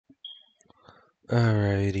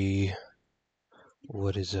Alrighty,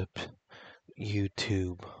 what is up,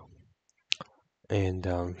 YouTube?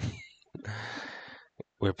 And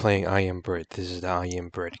we're playing I Am Bread. This is the I Am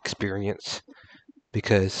Bread experience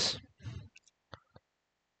because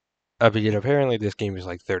apparently this game is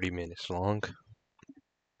like 30 minutes long,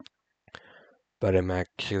 but I'm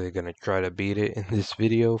actually gonna try to beat it in this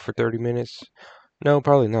video for 30 minutes. No,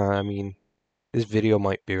 probably not. I mean, this video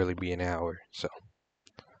might barely be an hour, so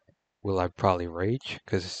will I probably rage?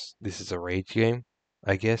 Because this is a rage game,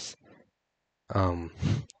 I guess. Um,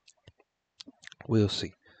 we'll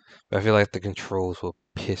see. I feel like the controls will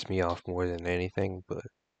piss me off more than anything, but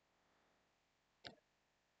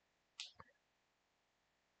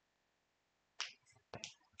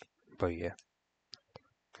yeah.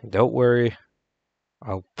 Don't worry,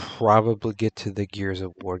 I'll probably get to the Gears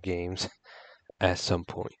of War games at some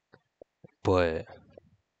point. But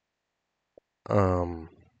um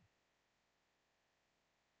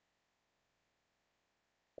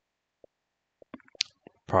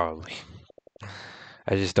probably.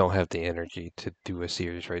 I just don't have the energy to do a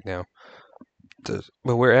series right now.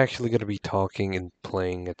 But we're actually going to be talking and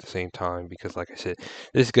playing at the same time because like I said,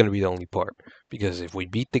 this is going to be the only part. Because if we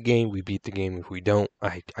beat the game, we beat the game. If we don't,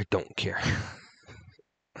 I don't care.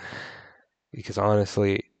 Because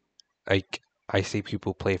honestly, I see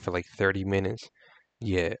people play for like 30 minutes.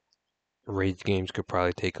 Yeah, rage games could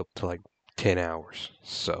probably take up to like 10 hours.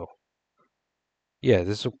 So, yeah,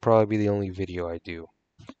 this will probably be the only video I do.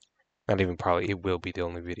 Not even probably, it will be the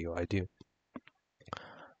only video I do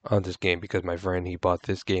on this game because my friend he bought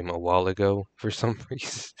this game a while ago for some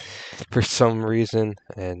reason,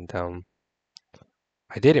 and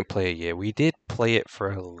I didn't play it yet. We did play it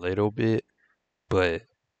for a little bit, but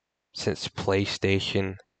since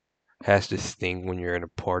PlayStation has this thing when you're in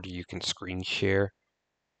a party you can screen share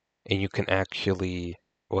and you can actually,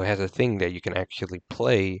 well, it has a thing that you can actually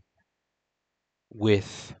play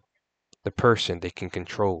with the person they can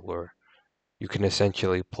control, or you can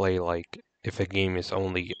essentially play like if a game is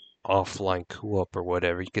only offline co-op or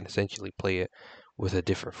whatever, you can essentially play it with a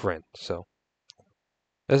different friend. So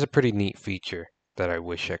that's a pretty neat feature that I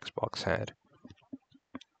wish Xbox had.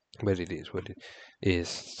 But it is what it is.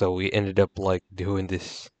 So we ended up like doing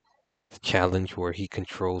this challenge where he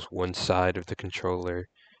controls one side of the controller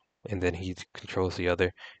and then he controls the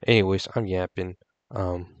other. Anyways, I'm yapping.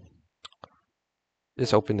 Um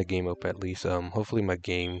just open the game up at least. Hopefully my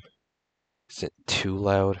game isn't too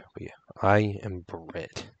loud. But yeah, I am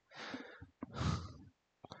Brett.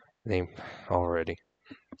 Name already.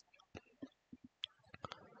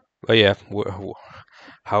 But yeah,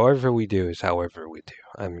 however we do is however we do.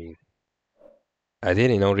 I mean, I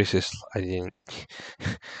didn't notice this. I didn't.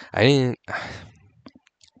 I didn't.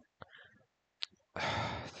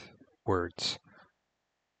 Words.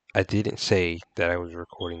 I didn't say that I was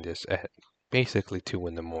recording this at basically 2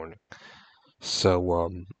 in the morning. So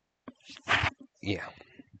yeah.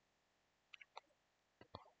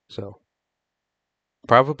 So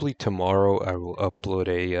probably tomorrow I will upload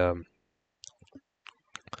a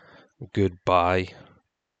goodbye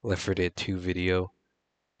Left 4 Dead 2 video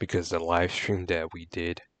because the live stream that we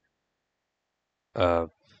did, uh,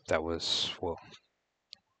 that was, well,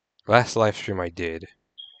 last live stream I did,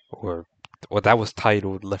 or well, that was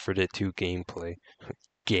titled Left 4 Dead 2 gameplay.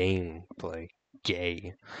 Gameplay.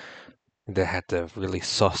 Gay. That had the really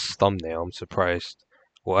sus thumbnail. I'm surprised.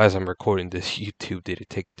 Well, as I'm recording this, YouTube did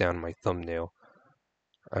take down my thumbnail.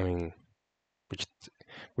 I mean, which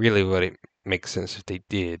really would it make sense if they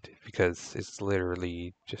did, because it's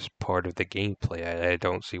literally just part of the gameplay. I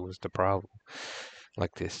don't see what's the problem.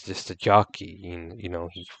 Like this, just a jockey, you know,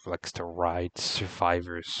 he likes to ride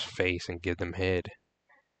survivors' face and give them head.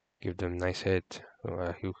 Give them nice head.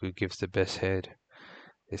 Who gives the best head?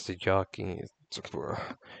 It's the jockey.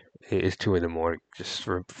 It's 2 in the morning. Just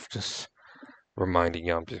reminding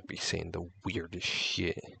you, I'm just be saying the weirdest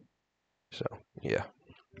shit. So yeah,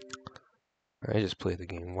 I just play the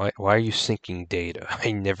game. Why are you syncing data?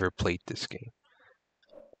 I never played this game.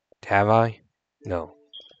 Have I? No.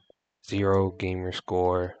 0 gamer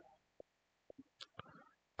score.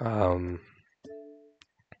 Um,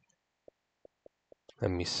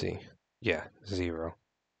 let me see. Yeah, 0.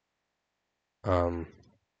 Um,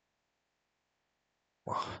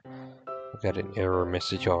 I got an error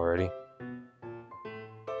message already.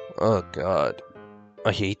 Oh god.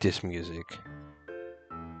 I hate this music.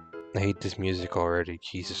 I hate this music already.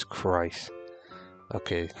 Jesus Christ.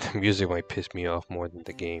 Okay, the music might piss me off more than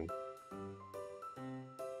the game.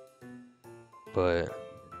 But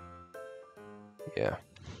yeah.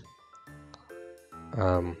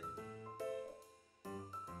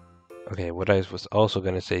 Okay, what I was also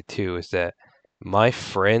gonna say too is that My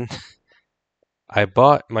friend, I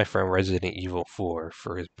bought my friend Resident Evil 4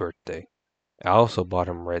 for his birthday. I also bought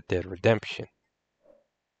him Red Dead Redemption.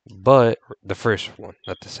 But, the first one,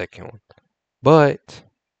 not the second one. But,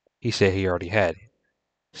 he said he already had it.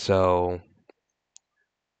 So,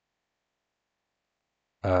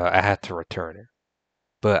 I had to return it.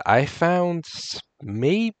 But I found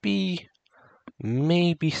maybe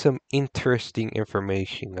some interesting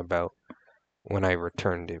information about when I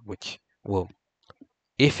returned it, which, well,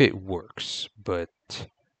 if it works, but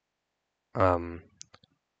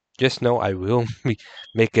just know I will be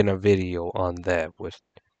making a video on that with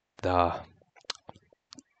the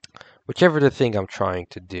whichever the thing I'm trying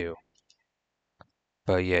to do.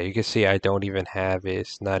 But yeah, you can see I don't even have it.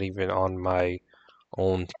 It's not even on my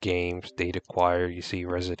own games data acquired. You see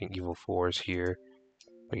Resident Evil 4 is here,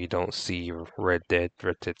 but you don't see Red Dead.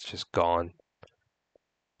 Red Dead's just gone.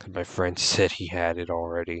 Cause my friend said he had it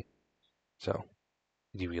already. So,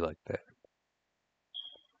 do we like that?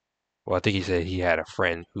 Well, I think he said he had a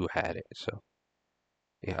friend who had it, so.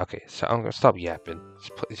 Yeah, okay, so I'm gonna stop yapping.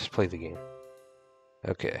 Just play the game.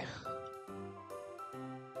 Okay.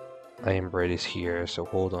 I am bread is here, so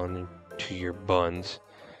hold on to your buns.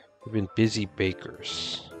 We've been busy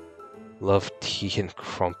bakers. Love tea and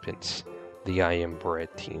crumpets. The I am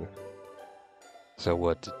bread team. So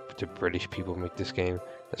what, did British people make this game?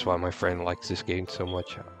 That's why my friend likes this game so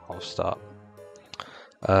much. I'll stop.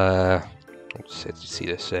 Let's see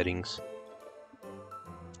the settings.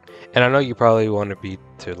 And I know you probably want to be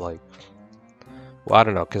to like, well, I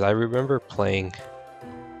don't know, because I remember playing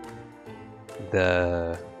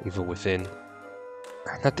the Evil Within,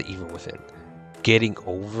 not the Evil Within, getting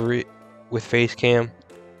over it with Facecam,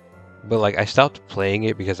 but like I stopped playing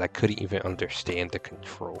it because I couldn't even understand the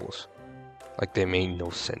controls. Like they made no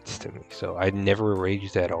sense to me, so I never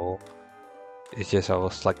raged at all. It's just I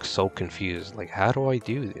was like so confused, like how do I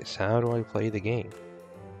do this? How do I play the game?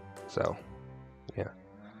 So, yeah.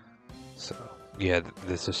 So, yeah,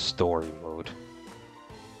 this is story mode.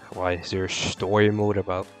 Why is there a story mode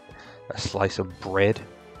about a slice of bread?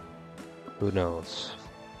 Who knows?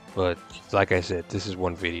 But like I said, this is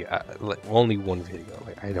one video. Like, only one video.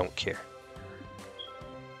 Like I don't care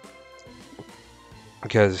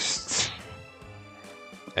because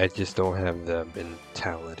I just don't have the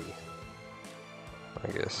mentality, I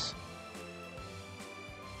guess.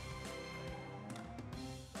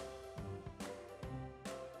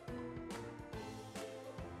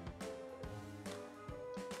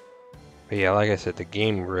 But yeah, like I said, the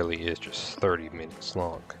game really is just 30 minutes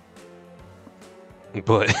long.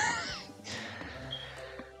 But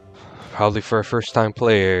probably for a first time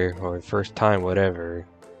player or first time whatever,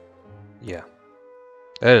 yeah.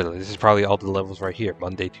 This is probably all the levels right here.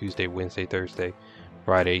 Monday, Tuesday, Wednesday, Thursday,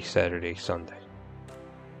 Friday, Saturday, Sunday.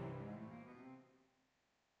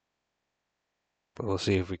 But we'll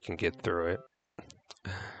see if we can get through it.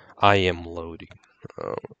 I am loading.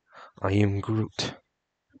 I am Groot.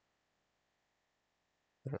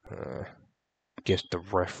 Guess the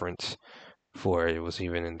reference for it was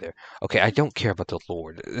even in there. Okay, I don't care about the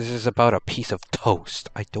lore. This is about a piece of toast.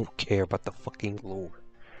 I don't care about the fucking lore.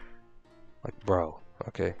 Like, bro.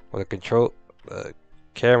 Okay. Well, the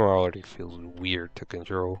camera already feels weird to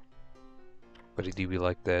control. But it do be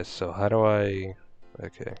like that. So how do I?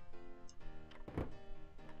 Okay.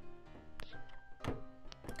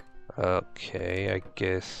 Okay, I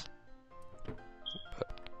guess.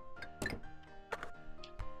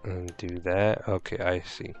 And do that. Okay, I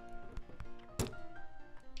see.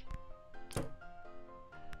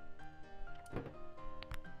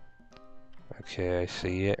 Okay, I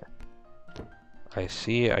see it. I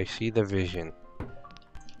see it. I see the vision.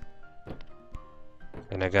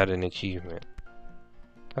 And I got an achievement.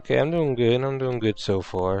 Okay, I'm doing good. I'm doing good so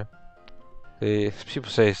far. People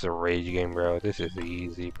say it's a rage game, bro. This is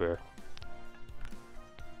easy, bro.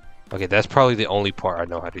 Okay, that's probably the only part I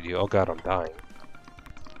know how to do. Oh god, I'm dying.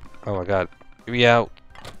 Oh my god. Get me out.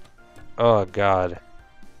 Oh god.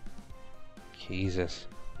 Jesus.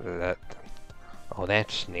 That. Oh,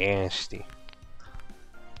 that's nasty.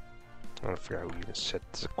 I don't forget who even said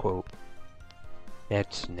this quote.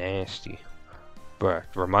 That's nasty. Bruh,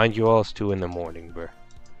 remind you all it's 2 in the morning, bruh.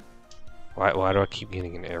 Why do I keep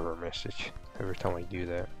getting an error message every time I do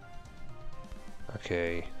that?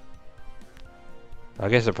 Okay. I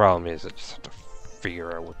guess the problem is I just have to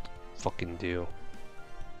figure out what to fucking do.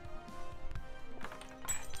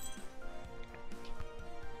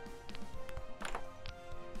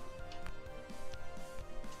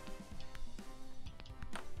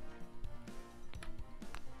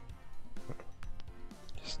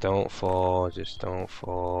 Just don't fall, just don't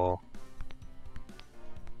fall.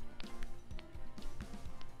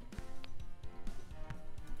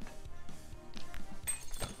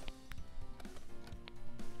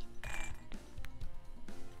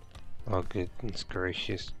 Oh, goodness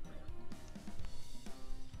gracious.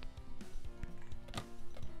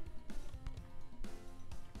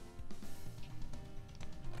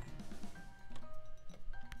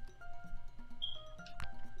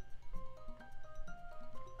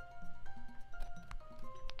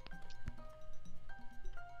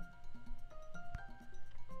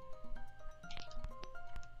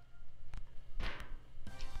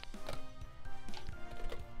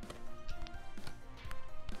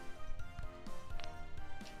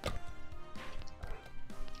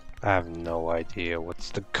 I have no idea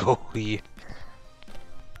what's the goal here.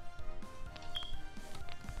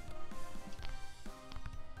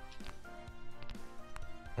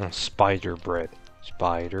 Spider bread.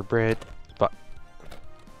 Spider bread.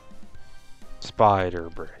 Spider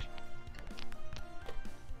bread.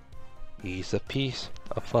 He's a piece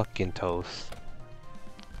of fucking toast.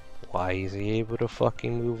 Why is he able to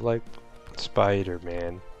fucking move like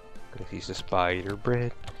Spider-Man? Because he's a spider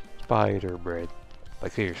bread. Spider bread.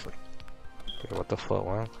 Like seriously. Okay, what the fuck?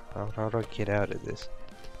 Well, how do I get out of this?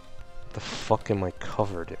 What the fuck am I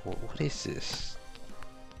covered in? What is this?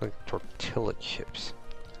 Like tortilla chips.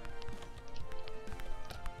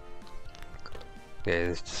 Yeah,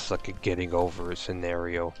 it's just like a getting over it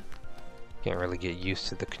scenario. Can't really get used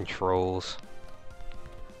to the controls.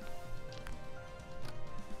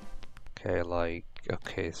 Okay, like,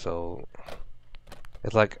 okay, so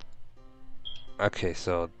it's like, okay,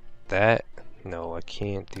 so that, no, I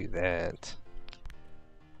can't do that.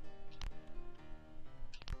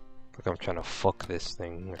 Like I'm trying to fuck this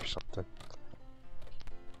thing or something.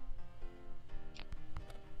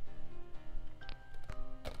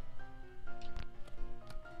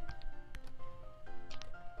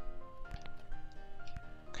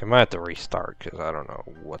 Okay, I might have to restart because I don't know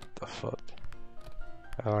what the fuck.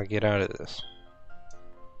 How do I get out of this?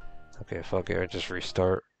 Okay, fuck it, I just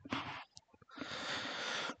restart. I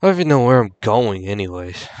don't even know where I'm going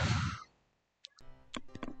anyways.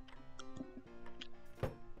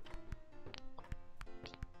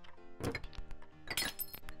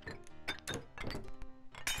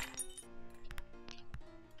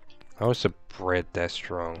 How is the bread that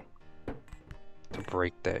strong to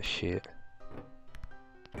break that shit?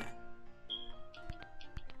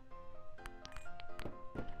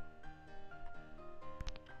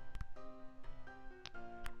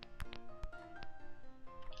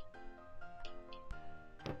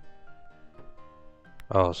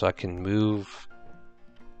 Oh, so I can move.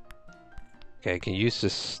 Okay, I can use the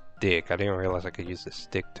stick. I didn't realize I could use the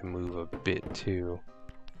stick to move a bit too.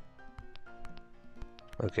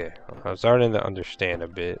 Okay, I'm starting to understand a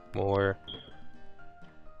bit more.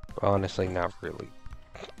 But honestly, not really.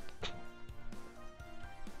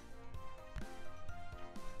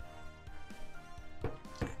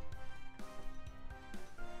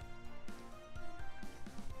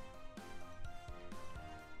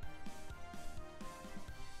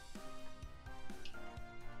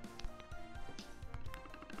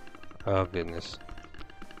 Oh goodness.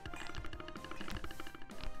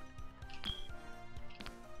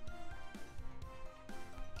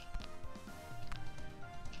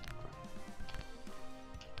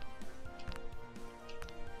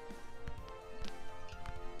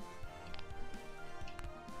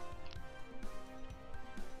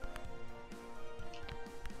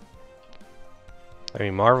 I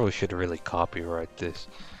mean, Marvel should really copyright this.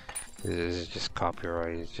 This is just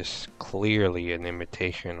copyright. It's just clearly an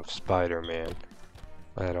imitation of Spider-Man.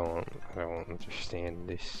 I don't understand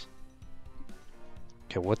this.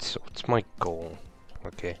 Okay, what's my goal?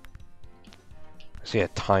 Okay. I see a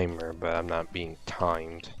timer, but I'm not being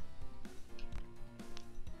timed.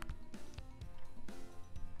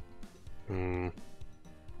 Hmm.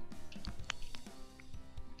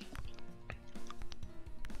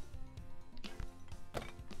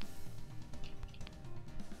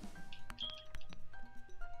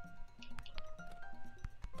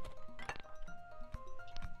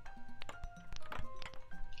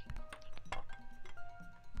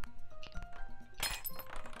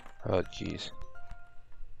 Oh jeez.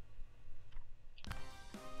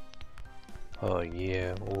 Oh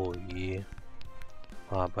yeah. Oh yeah.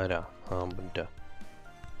 Habada. Habada.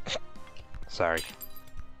 Sorry.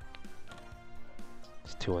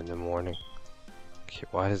 It's 2 in the morning. Okay,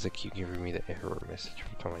 why does it keep giving me the error message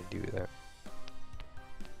every time I do that?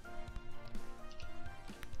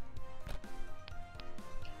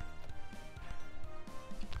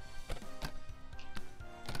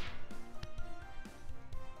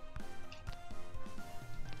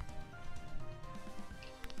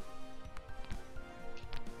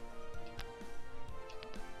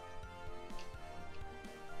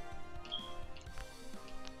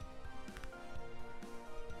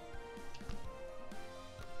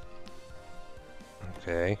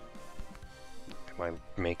 Okay. Am I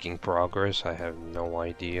making progress? I have no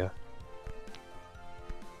idea.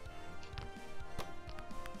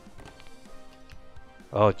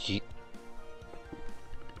 Oh, gee.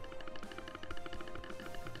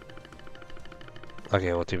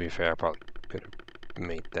 Okay, well, to be fair, I probably could have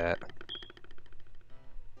made that.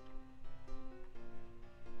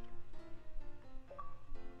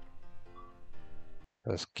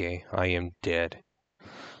 That's gay. I am dead.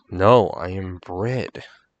 No, I am bread.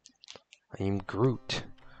 I am Groot.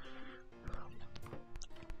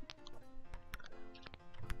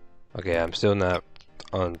 Okay, I'm still not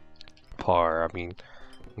on par. I mean,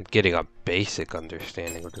 I'm getting a basic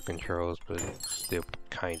understanding of the controls, but it's still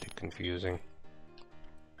kind of confusing.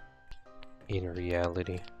 In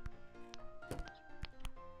reality.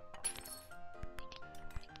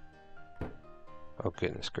 Oh,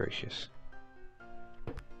 goodness gracious.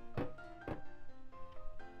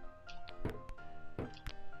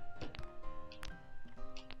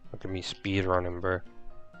 Look at me speedrunning, bruh.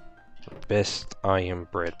 Best I am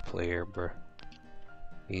bread player, bruh.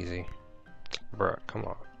 Easy. Bruh, come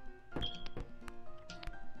on.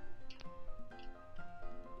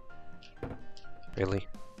 Really?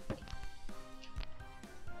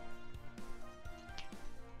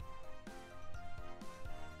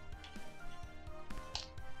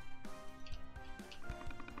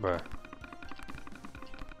 Bruh.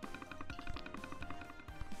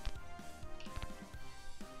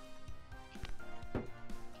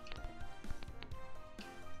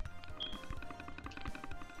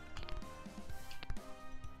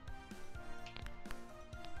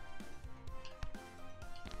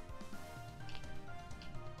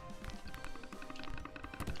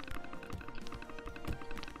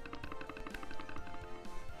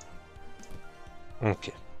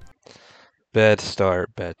 Okay. Bad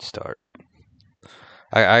start, bad start.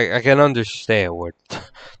 I can understand where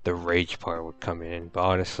the rage part would come in, but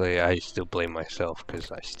honestly, I still blame myself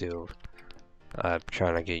because I'm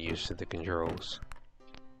trying to get used to the controls.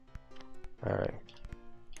 Alright.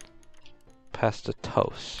 Pass the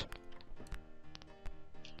toast.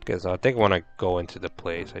 Because I think when I go into the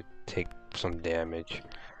place, I take some damage.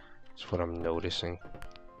 That's what I'm noticing.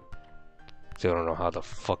 Still don't know how the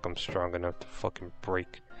fuck I'm strong enough to fucking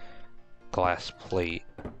break glass plate.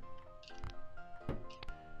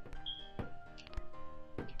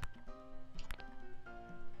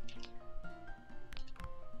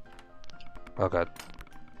 Oh god.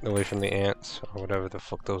 Away from the ants, or whatever the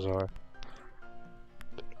fuck those are.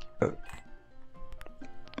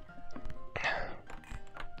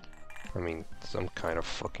 I mean, some kind of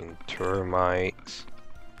fucking termites.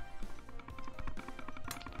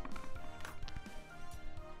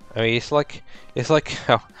 I mean, it's like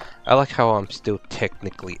how, I like how I'm still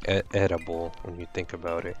technically edible when you think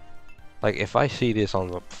about it. Like, if I see this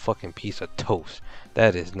on a fucking piece of toast,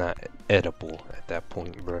 that is not edible at that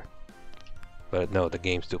point, bruh. But no, the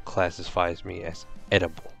game still classifies me as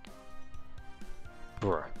edible.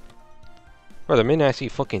 Bruh. Bro, the minute I see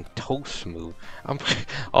fucking toast move, I'm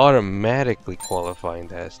automatically qualifying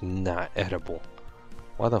that as not edible.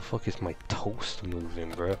 Why the fuck is my toast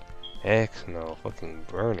moving, bro? Heck no, fucking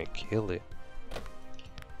burn it, kill it.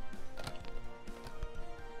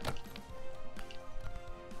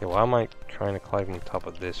 Yeah, why am I trying to climb on top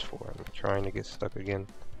of this for? I'm trying to get stuck again.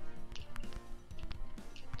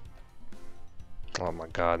 Oh my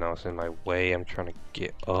god, now it's in my way. I'm trying to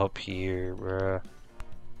get up here, bruh.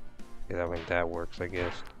 Yeah, I mean, that works, I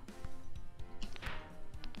guess.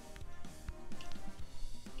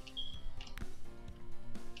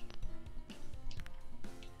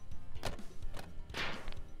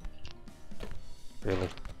 Really?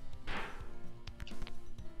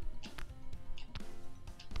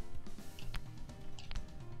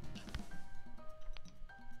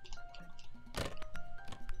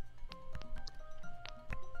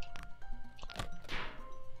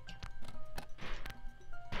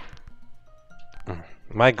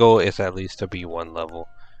 My goal is at least to be one level,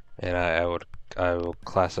 and I will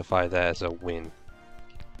classify that as a win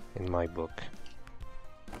in my book.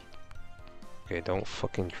 Okay, don't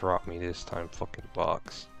fucking drop me this time, fucking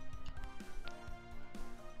box.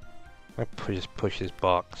 I just push this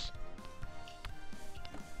box.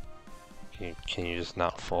 Can you just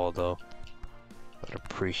not fall though? I'd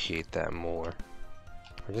appreciate that more.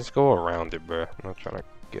 Or just go around it, bruh. I'm not trying to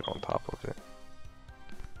get on top of it.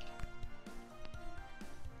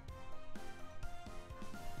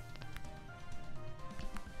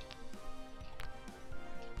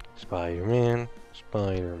 Spider-Man,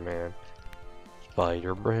 Spider-Man,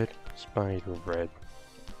 Spider bread, Spider bread.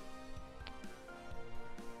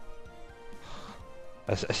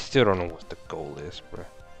 I still don't know what the goal is, bro.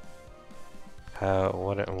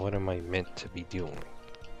 What am I meant to be doing?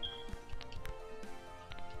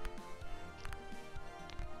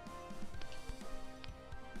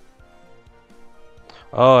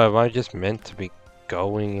 Oh, am I just meant to be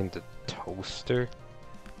going in the toaster?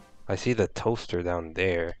 I see the toaster down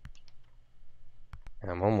there.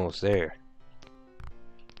 I'm almost there.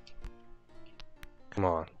 Come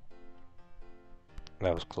on.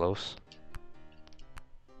 That was close.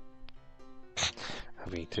 I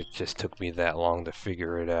mean, it just took me that long to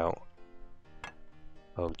figure it out.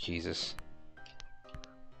 Oh, Jesus.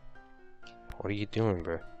 What are you doing,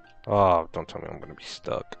 bro? Oh, don't tell me I'm gonna be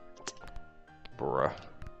stuck. Bruh.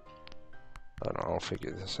 I don't know, I'll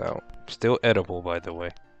figure this out. Still edible, by the way.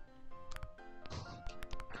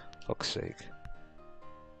 Fuck's sake.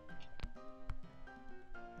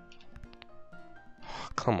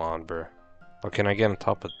 Come on, bro. Or can I get on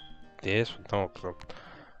top of this? No, 'cause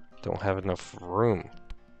I don't have enough room.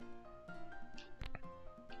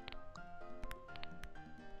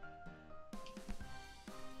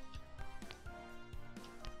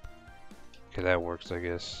 Okay, that works, I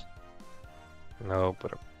guess. No,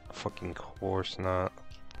 but of fucking course not.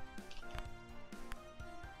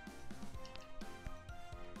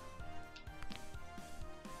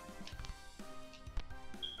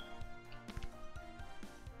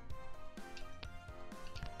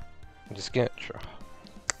 Just get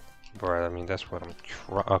Bro, I mean, that's what I'm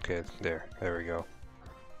trying. Okay, there we go.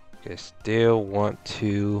 Okay, still want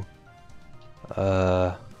to,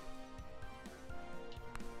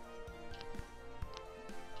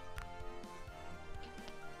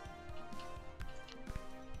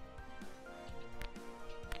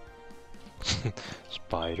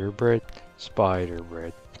 spider bread, spider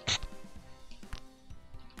bread.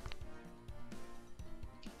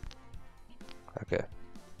 Okay,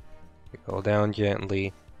 go down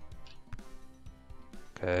gently.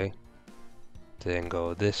 Okay, then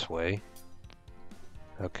go this way.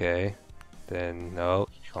 Okay, then no,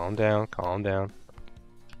 calm down, calm down.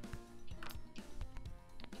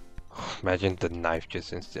 Imagine the knife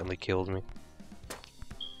just instantly killed me.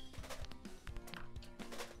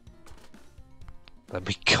 Let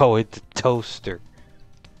me go with the toaster.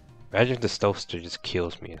 Imagine if this toaster just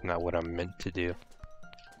kills me. It's not what I'm meant to do.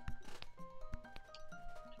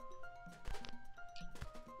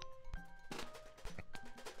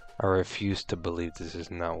 I refuse to believe this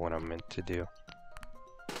is not what I'm meant to do.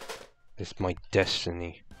 It's my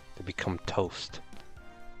destiny to become toast.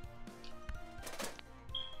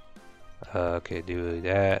 Okay, do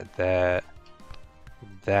that.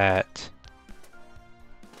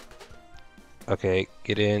 Okay,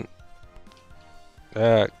 get in.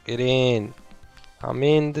 Get in. I'm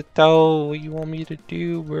in the dough. What you want me to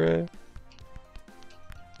do, bruh?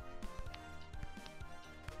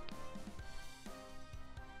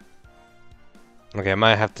 Okay, I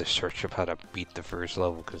might have to search up how to beat the first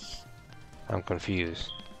level because I'm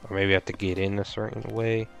confused. Or maybe I have to get in a certain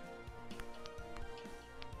way.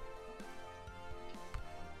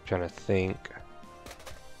 Trying to think.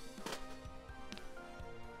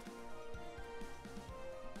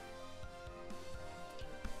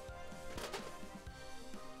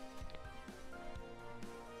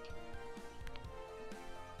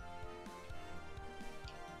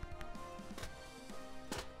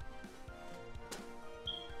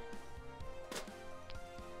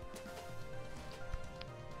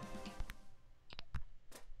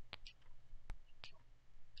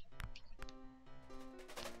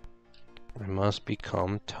 I must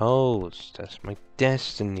become toast. That's my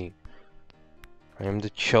destiny. I am the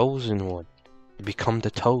chosen one. To become the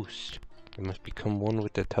toast. I must become one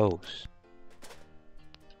with the toast.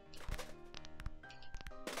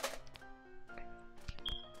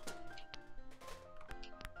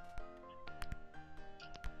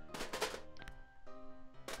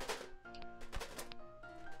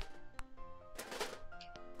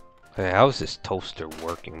 Hey, how is this toaster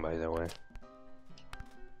working, by the way?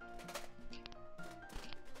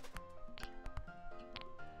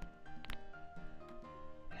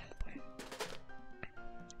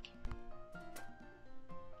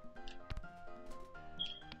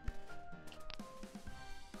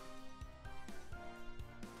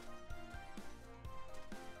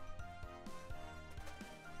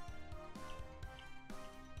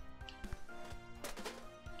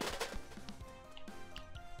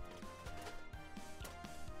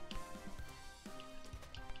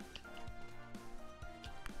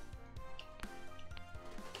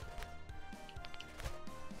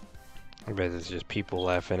 I bet there's just people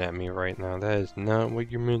laughing at me right now. That is not what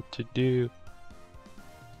you're meant to do.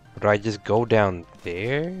 Do I just go down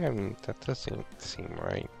there? I mean, that doesn't seem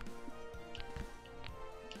right.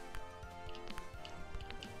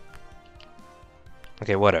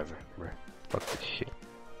 Okay, whatever. Fuck this shit.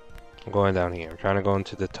 I'm going down here. I'm trying to go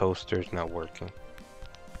into the toaster. It's not working.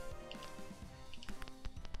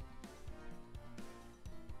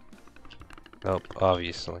 Nope,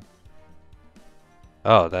 obviously.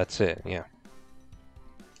 Oh, that's it. Yeah.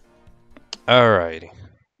 Alrighty.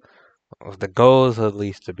 Well, the goal is at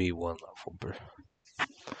least to be one level, bro.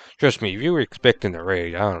 Trust me, if you were expecting the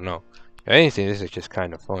raid, I don't know. If anything, this is just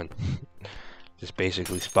kind of fun. Just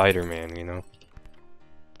basically Spider-Man, you know?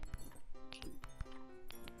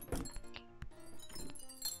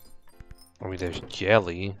 I mean, there's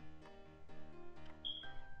jelly.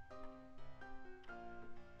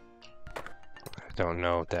 I don't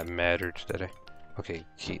know if that mattered today. Okay,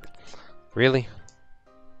 gee. Really?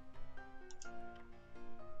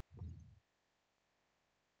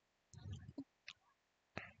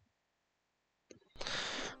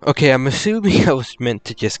 Okay, I'm assuming I was meant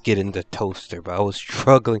to just get in the toaster, but I was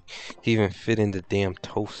struggling to even fit in the damn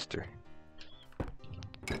toaster.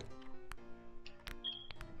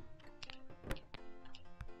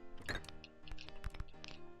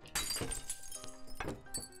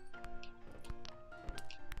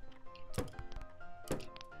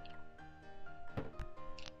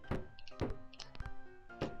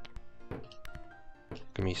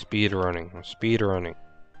 Give me speed running. I'm speed running.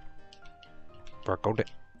 Bruh, go down.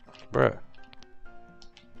 Bruh.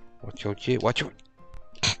 Watch your shit. Watch your...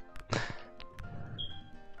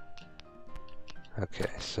 Okay,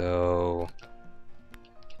 so...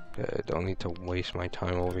 don't need to waste my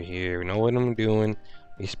time over here. You know what I'm doing.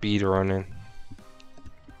 We speed running.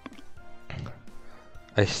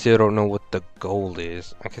 I still don't know what the goal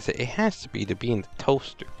is. Like I said, it has to be in the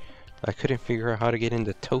toaster. I couldn't figure out how to get in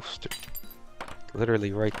the toaster.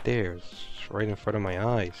 Literally right there. It's right in front of my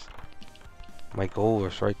eyes. My goal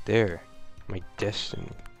was right there. My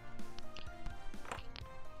destiny.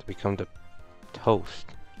 To become the toast.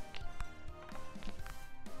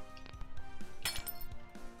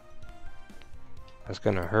 That's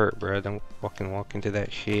gonna hurt, bro. Don't fucking walk into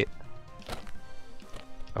that shit.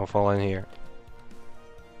 Don't fall in here.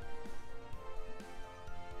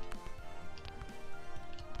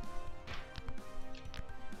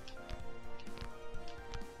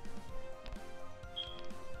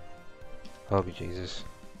 Oh, Jesus.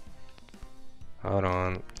 Hold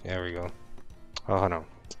on. There we go. Oh, hold on.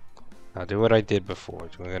 I'll do what I did before.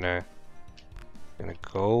 So we're gonna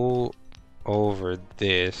go over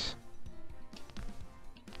this.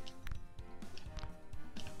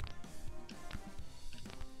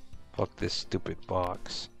 Fuck this stupid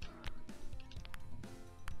box.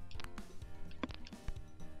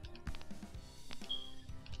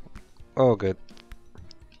 Oh, good.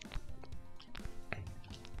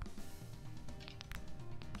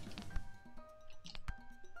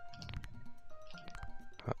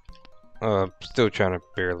 Still trying to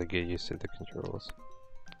barely get used to the controls.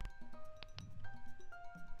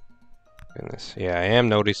 Goodness. Yeah, I am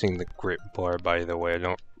noticing the grip bar, by the way.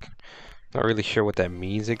 Not really sure what that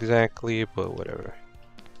means exactly, but whatever.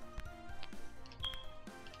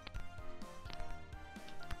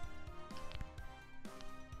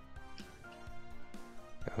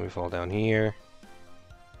 Let me fall down here.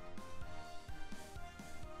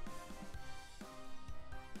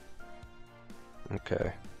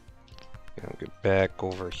 Okay. Get back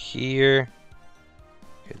over here.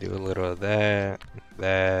 Okay, do a little of that,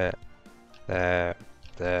 that.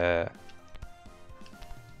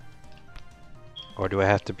 Or do I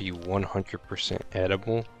have to be 100%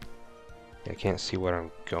 edible? I can't see where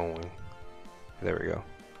I'm going. There we go.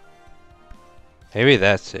 Maybe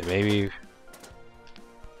that's it. Maybe...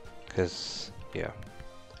 Because, yeah.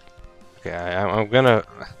 Okay, I'm gonna...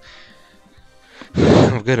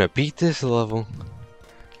 I'm gonna beat this level.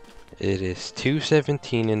 It is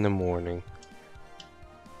 2:17 in the morning.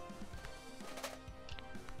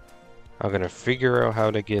 I'm gonna figure out how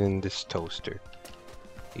to get in this toaster.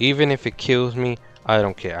 Even if it kills me, I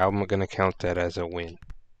don't care. I'm gonna count that as a win.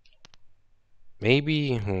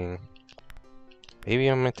 Maybe, maybe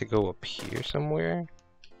I'm meant to go up here somewhere?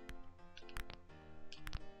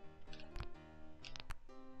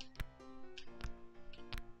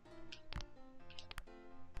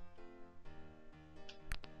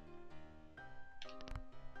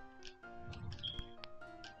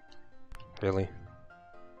 Really?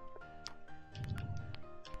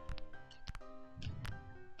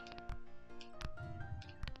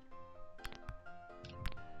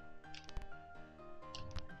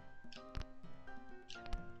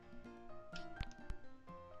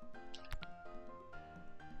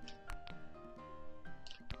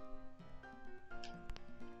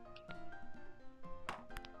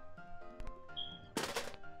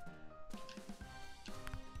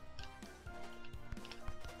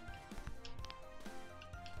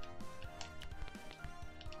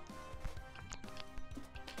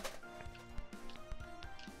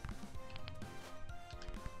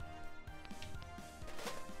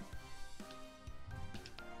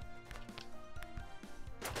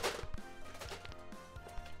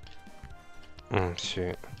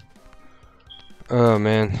 Shit. Oh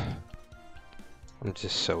man, I'm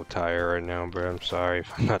just so tired right now, bro. I'm sorry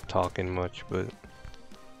if I'm not talking much, but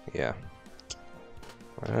yeah.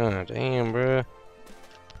 Ah, damn, bro.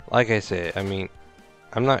 Like I said, I mean,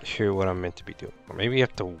 I'm not sure what I'm meant to be doing. Or maybe you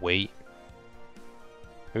have to wait.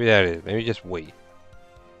 Maybe that is. Maybe just wait.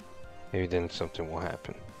 Maybe then something will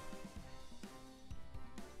happen.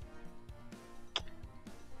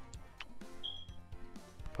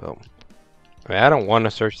 Well, I mean, I don't want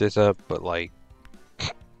to search this up, but like,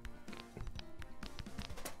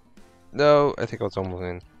 no, I think I was almost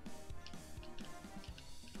in.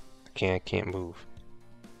 I can't move.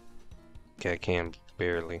 Okay, I can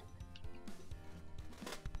barely.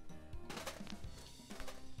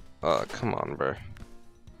 Come on, bro.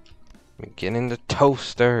 Get in the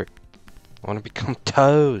toaster. I want to become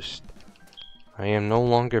toast. I am no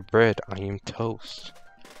longer bread. I am toast.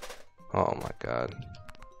 Oh my god.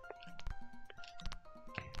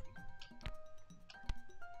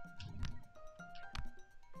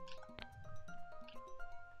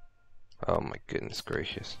 Oh my goodness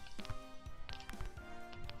gracious.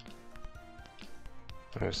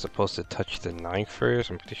 I was supposed to touch the knife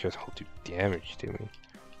first. I'm pretty sure it'll do damage to me.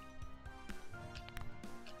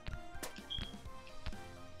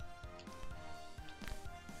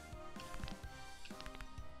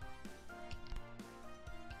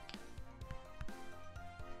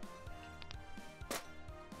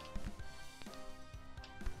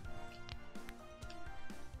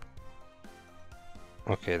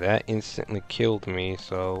 Okay, that instantly killed me,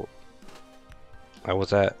 so I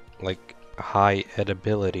was at like high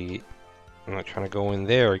edibility. I'm not trying to go in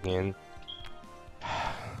there again.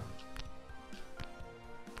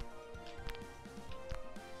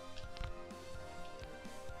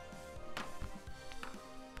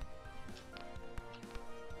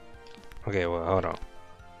 Okay, well, hold on.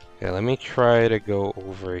 Okay, let me try to go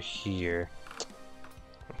over here.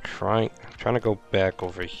 I'm trying to go back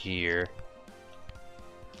over here.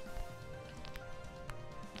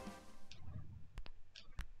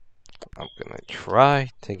 I'm gonna try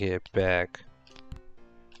to get back.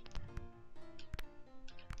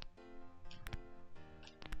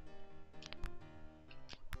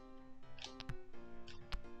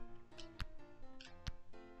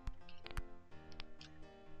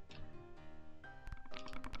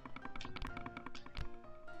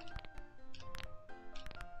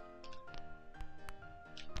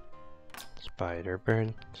 Spider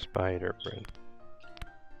burn, spider burn.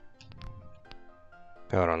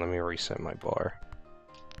 Hold on, let me reset my bar.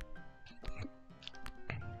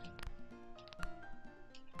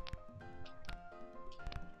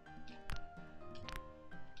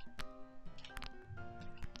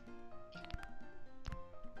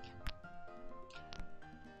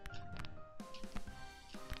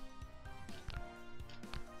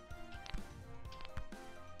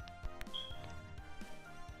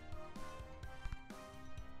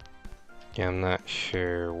 Yeah, I'm not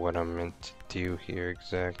sure what I'm meant to do here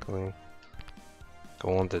exactly.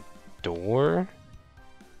 Go on the door?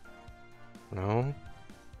 No?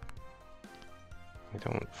 I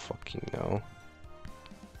don't fucking know.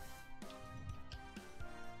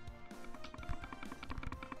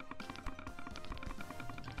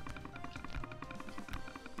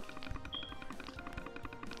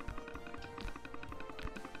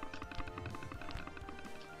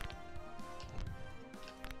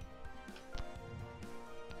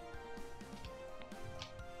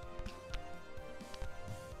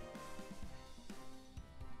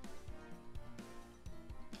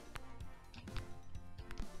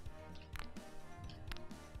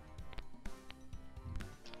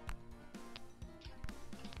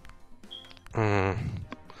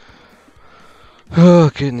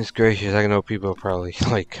 Oh goodness gracious! I know people are probably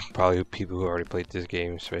probably people who already played this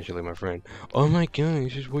game, especially my friend. Oh my god,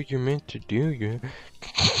 this is what you're meant to do, yeah.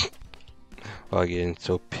 Oh, getting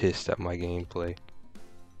so pissed at my gameplay.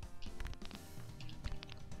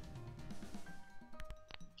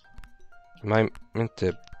 Am I meant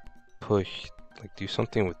to push, like, do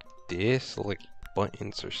something with this, like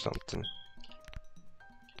buttons or something?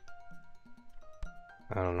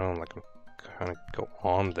 I don't know. Like, I'm trying to go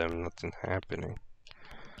on them, nothing's happening.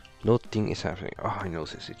 Nothing is happening. Oh, I know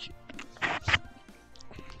this is.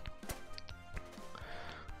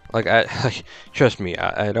 Like, trust me,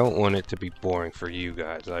 I don't want it to be boring for you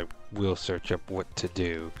guys. I will search up what to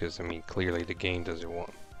do, because, I mean, clearly the game doesn't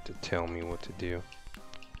want to tell me what to do.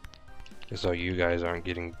 Just so you guys aren't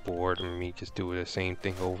getting bored of me just doing the same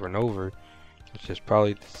thing over and over. It's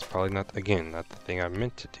probably not, again, not the thing I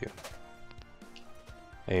meant to do.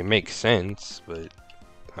 I mean, it makes sense, but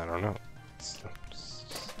I don't know.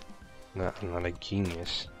 I'm not a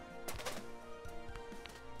genius.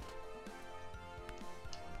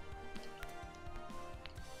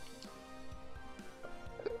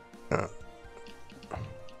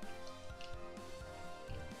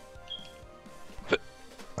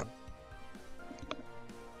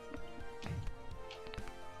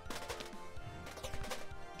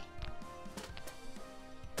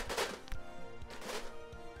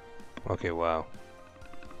 Okay, wow.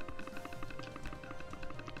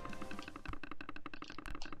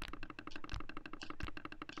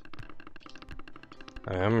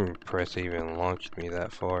 I'm impressed they even launched me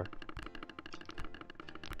that far.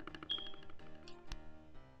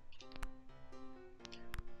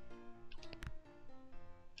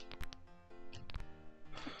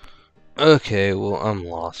 Okay, well, I'm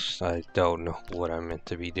lost. I don't know what I'm meant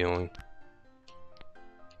to be doing.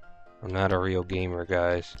 I'm not a real gamer,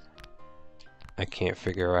 guys. I can't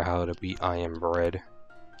figure out how to be I Am Bread.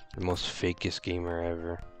 The most fakest gamer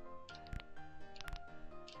ever.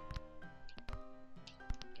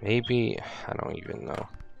 Maybe, I don't even know.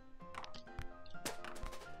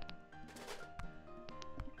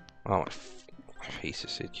 Oh, my face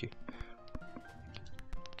is itchy.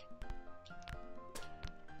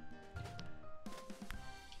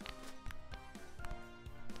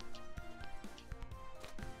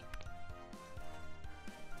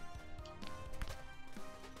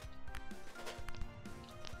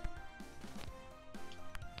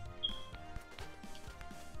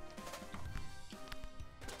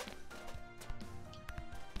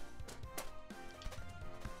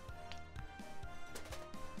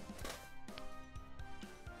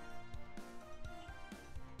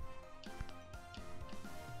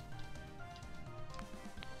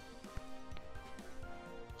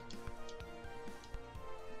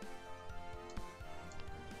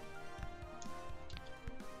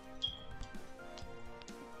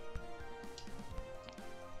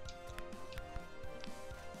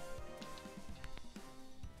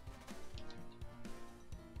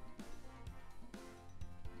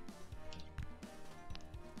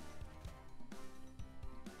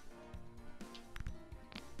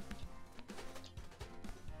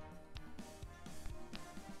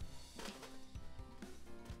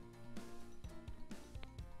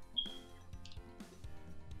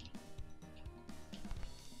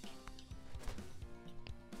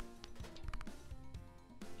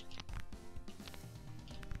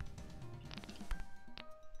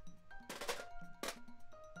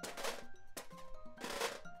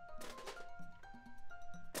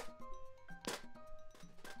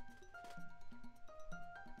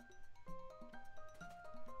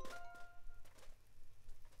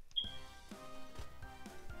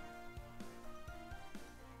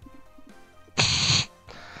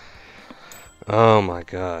 Oh my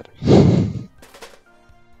god.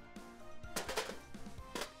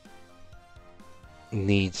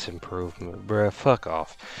 Needs improvement, bruh. Fuck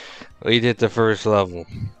off. We did the first level.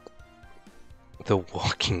 The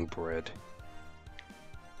walking bread.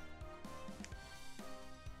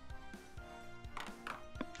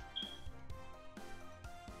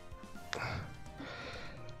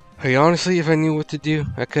 Hey, honestly, if I knew what to do,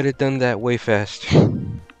 I could have done that way faster.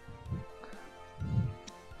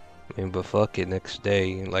 I mean, but fuck it, next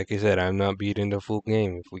day. Like I said, I'm not beating the full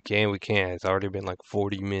game. If we can, we can. It's already been like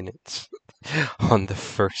 40 minutes on the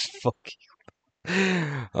first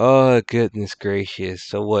fucking. Oh, goodness gracious.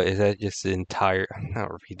 So what, is that just the entire... I'm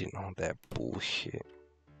not reading all that bullshit.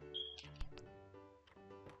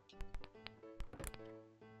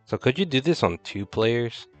 So could you do this on 2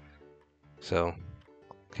 players? So,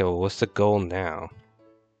 okay, well, what's the goal now?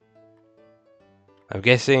 I'm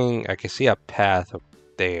guessing I can see a path up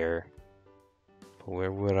there. But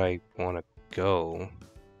where would I want to go?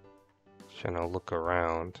 Trying to look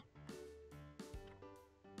around.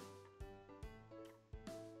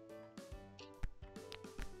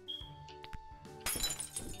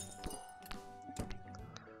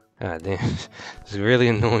 God damn, it's really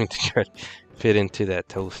annoying to try to fit into that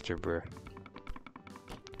toaster, bro.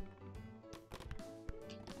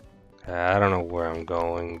 I don't know where I'm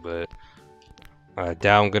going, but I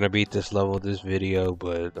doubt I'm gonna beat this level this video,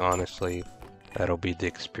 but honestly, that'll be the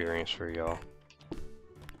experience for y'all.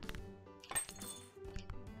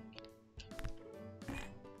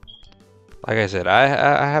 Like I said, I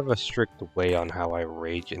have a strict way on how I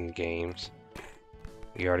rage in games.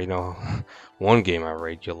 You already know one game I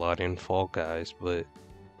rage a lot in, Fall Guys, but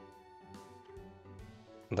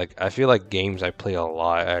like I feel like games I play a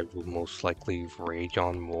lot I will most likely rage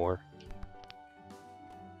on more.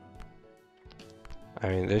 I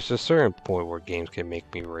mean, there's a certain point where games can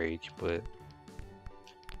make me rage, but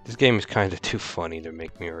This game is kind of too funny to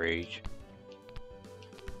make me rage.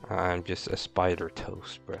 I'm just a spider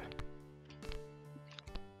toast, bruh.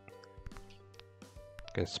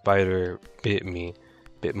 A spider bit me,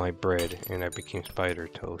 bit my bread, and I became spider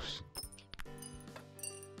toast.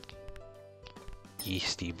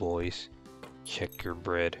 Yeasty boys, check your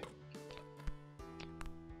bread.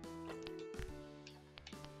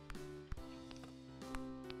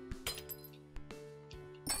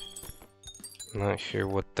 I'm not sure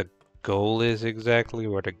what the goal is exactly,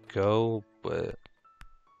 where to go, but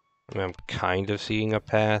I mean, I'm kind of seeing a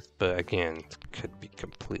path, but again, it could be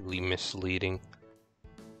completely misleading.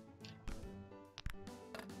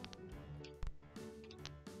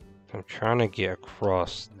 I'm trying to get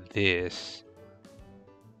across this,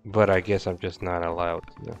 but I guess I'm just not allowed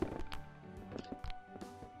to.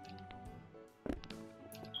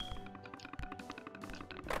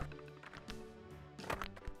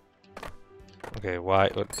 Okay, why?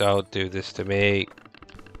 Don't do this to me.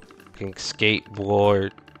 Fucking skateboard.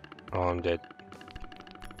 Oh, I'm dead.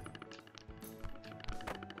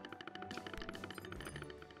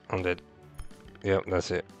 I'm dead. Yep, that's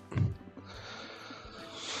it.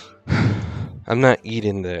 I'm not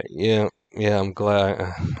eating that. Yeah, I'm glad.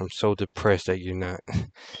 I'm so depressed that you're not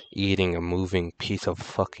eating a moving piece of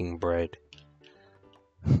fucking bread.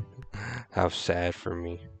 How sad for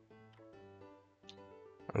me.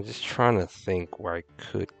 I'm just trying to think where I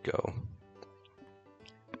could go.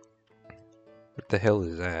 What the hell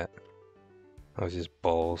is that? Oh, it's just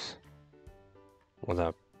balls. Well,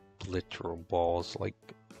 not literal balls. Like,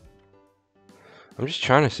 I'm just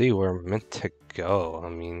trying to see where I'm meant to go. I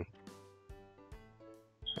mean,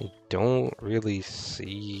 I don't really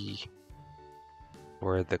see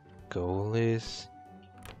where the goal is.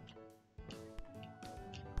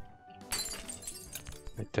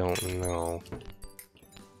 I don't know.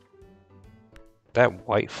 That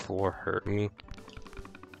white floor hurt me.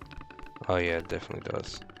 Oh yeah, it definitely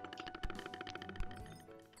does.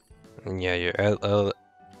 And yeah, your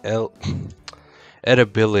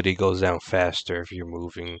edibility goes down faster if you're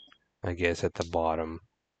moving, I guess, at the bottom.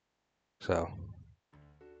 So,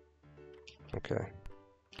 okay.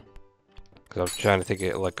 Because I was trying to think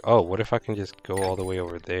it like, oh, what if I can just go all the way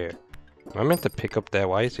over there? Am I meant to pick up that?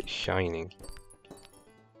 Why is it shining?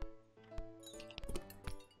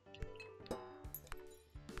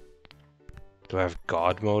 Do I have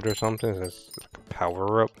God mode or something? Is this like a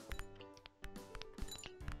power up?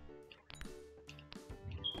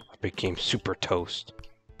 I became super toast.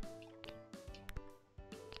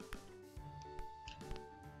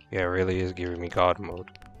 Yeah, it really is giving me God mode.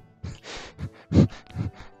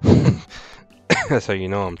 That's how you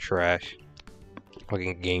know I'm trash.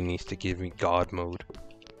 Fucking game needs to give me God mode.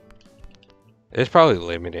 It's probably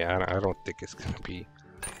limited. I don't think it's gonna be.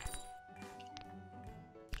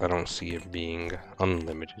 I don't see it being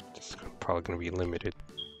unlimited. It's probably gonna be limited.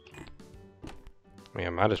 I mean, I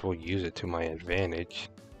might as well use it to my advantage.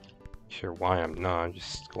 Sure, why I'm not. I'm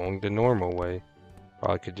just going the normal way.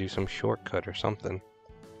 Probably could do some shortcut or something.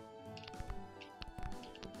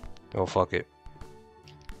 Oh, fuck it.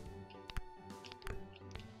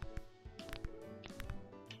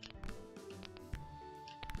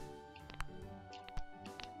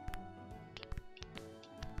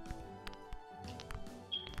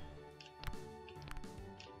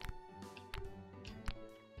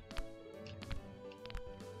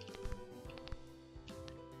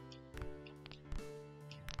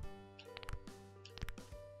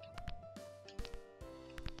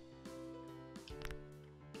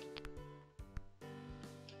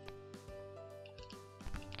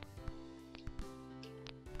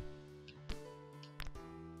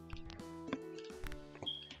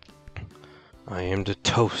 I am the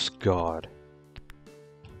toast god.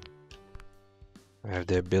 I have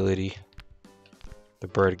the ability, the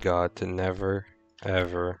bird god, to never,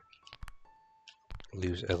 ever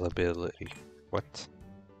lose edibility. What?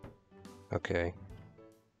 Okay.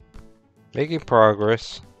 Making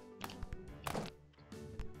progress.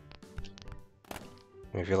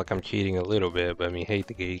 I feel like I'm cheating a little bit, but I mean, hey,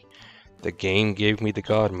 the game gave me the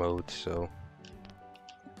god mode, so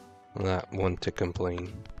I'm not one to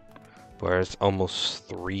complain. But it's almost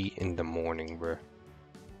 3 in the morning, bruh.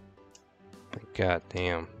 God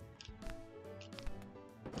damn.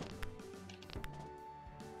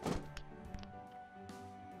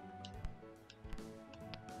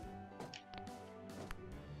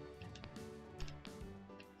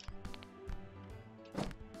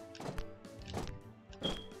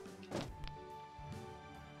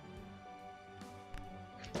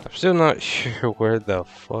 I'm still not sure where the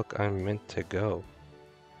fuck I'm meant to go.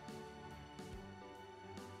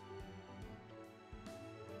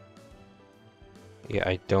 Yeah,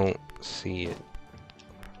 I don't see it.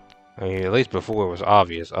 I mean, at least before it was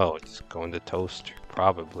obvious. Oh, it's going to toaster.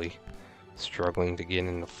 Probably. Struggling to get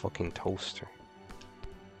in the fucking toaster.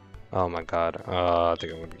 Oh my god. I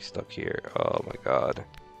think I'm gonna be stuck here. Oh my god.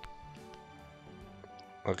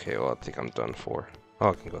 Okay, well, I think I'm done for.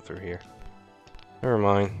 Oh, I can go through here. Never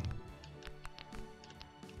mind.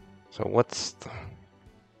 So what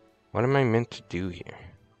am I meant to do here?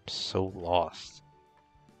 I'm so lost.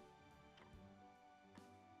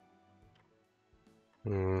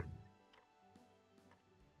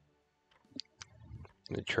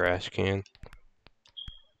 The trash can?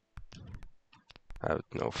 I have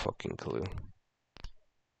no fucking clue.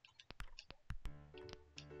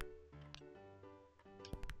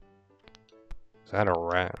 Is that a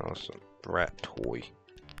rat? Oh, it's a rat toy.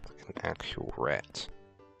 Like an actual rat.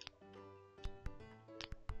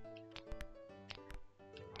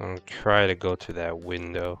 I'll try to go to that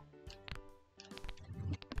window.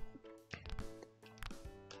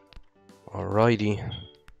 Alrighty.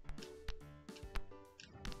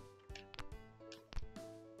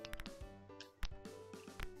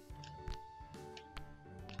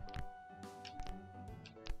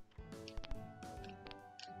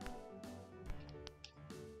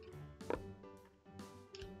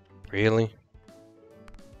 Really?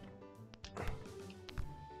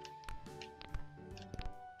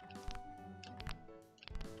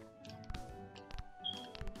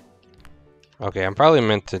 Okay, I'm probably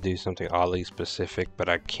meant to do something oddly specific, but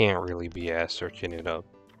I can't really be ass searching it up.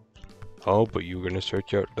 Oh, but you were gonna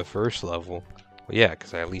search out the first level. Well, yeah,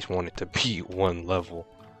 because I at least want it to beat one level.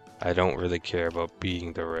 I don't really care about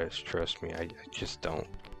beating the rest, trust me, I just don't.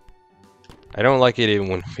 I don't like it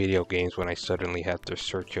in video games when I suddenly have to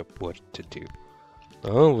search up what to do.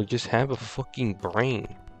 Oh, we just have a fucking brain.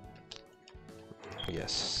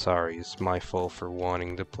 Yes, sorry, it's my fault for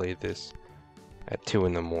wanting to play this at 2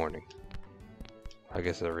 in the morning. I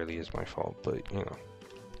guess that really is my fault, but you know.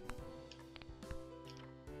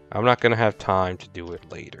 I'm not gonna have time to do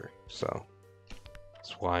it later, so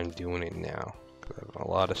that's why I'm doing it now. 'Cause I have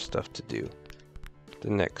a lot of stuff to do the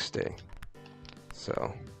next day.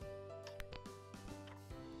 So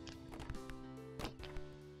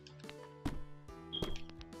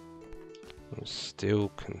I'm still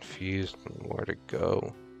confused on where to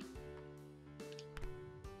go.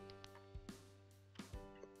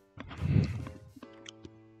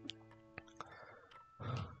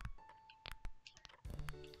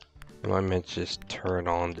 Am I meant to just turn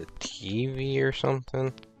on the TV or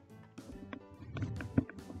something?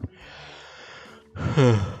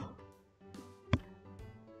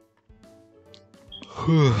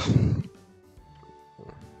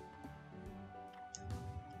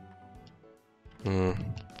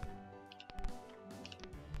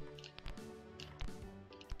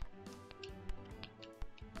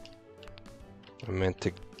 I meant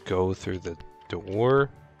to go through the door.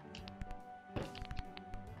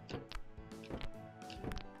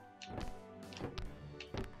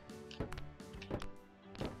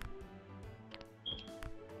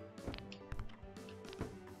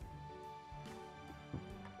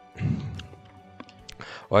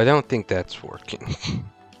 Well, I don't think that's working.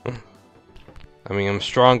 I mean, I'm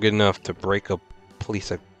strong enough to break a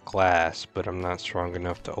piece of glass, but I'm not strong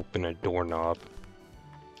enough to open a doorknob.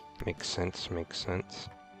 Makes sense, makes sense.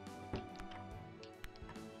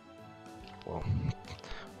 Well,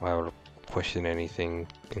 why would I question anything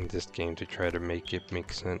in this game to try to make it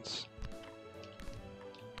make sense?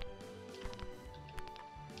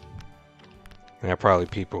 And there are probably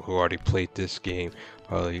people who already played this game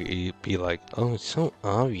probably be like, oh, it's so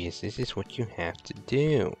obvious, this is what you have to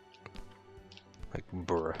do. Like,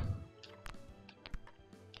 bruh.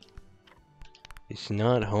 It's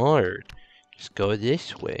not hard. Just go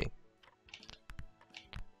this way.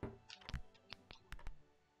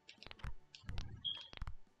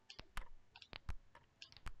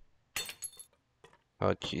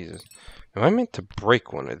 Oh, Jesus. Am I meant to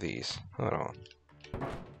break one of these? Hold on.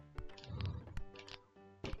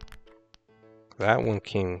 That one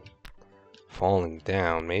came falling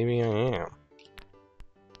down. Maybe I am.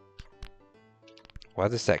 Why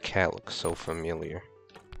does that cat look so familiar?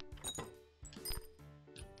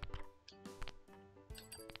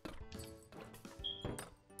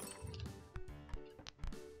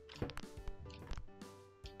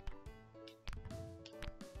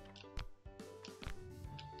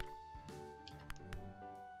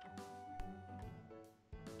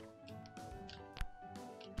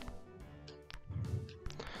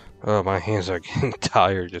 Oh, my hands are getting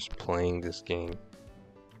tired just playing this game.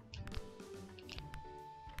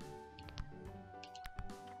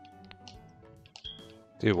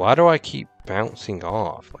 Dude, why do I keep bouncing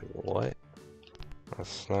off. Like, what?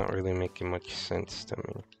 That's not really making much sense to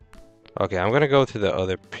me. Okay, I'm gonna go to the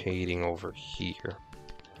other painting over here.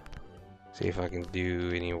 See if I can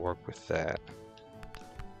do any work with that.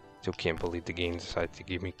 Still can't believe the game decided to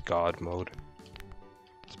give me God mode.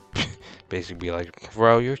 Basically be like,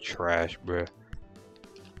 bro, you're trash, bro.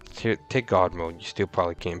 Here, take God mode. You still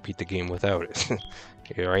probably can't beat the game without it.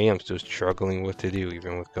 Here I am still struggling what to do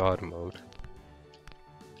even with God mode.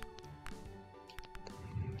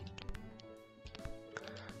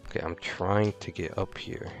 Okay, I'm trying to get up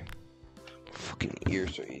here. Fucking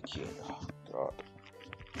ears are itchy. Oh, God.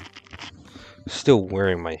 Still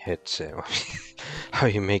wearing my headset. How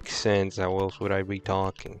you make sense? How else would I be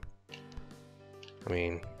talking? I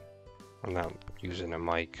mean, I'm not using a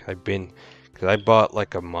mic. Because I bought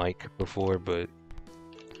like a mic before, but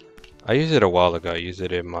I used it a while ago. I used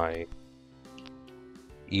it in my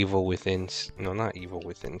Evil Within, no, not Evil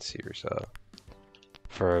Within series,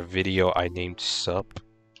 for a video I named Sup.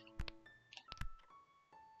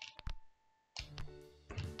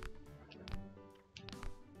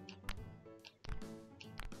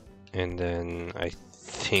 And then I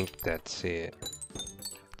think that's it.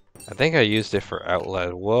 I think I used it for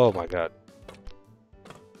Outlast. Whoa, my God.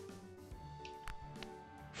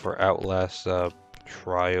 For Outlast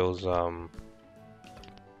Trials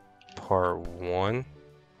Part 1.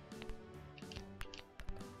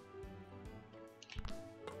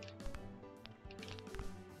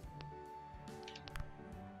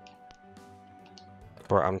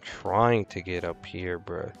 Bro, I'm trying to get up here,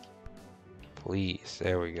 bro. Please,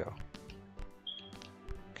 there we go.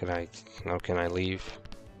 No, can I leave?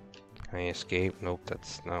 Can I escape? Nope,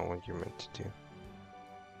 that's not what you're meant to do.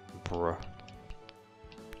 Bruh.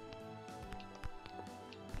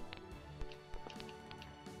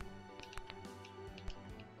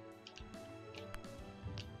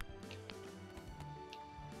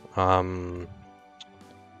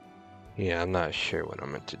 Yeah, I'm not sure what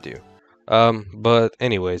I'm meant to do. But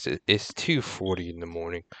anyways, it's 2:40 in the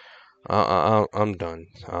morning. I'm done.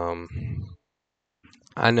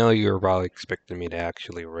 I know you're probably expecting me to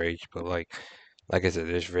actually rage, but like I said,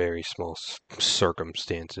 there's very small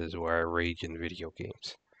circumstances where I rage in video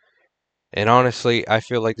games. And honestly, I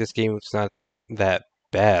feel like this game is not that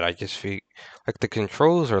bad. I just feel like the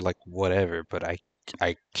controls are like whatever, but I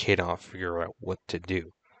cannot figure out what to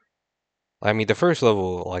do. I mean, the first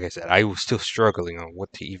level, like I said, I was still struggling on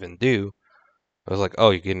what to even do. I was like, oh,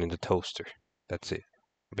 you're getting in the toaster. That's it.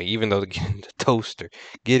 I mean, even though getting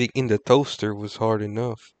in the toaster was hard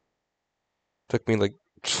enough. Took me like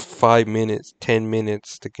 5 minutes, 10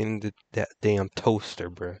 minutes to get into that damn toaster,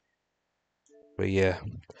 bruh. But yeah.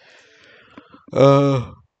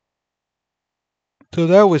 Uh, so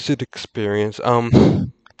that was an experience.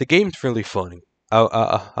 The game's really funny.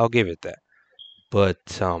 I'll give it that. But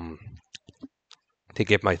to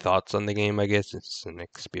get my thoughts on the game, I guess it's an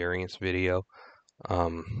experience video.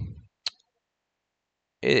 Um,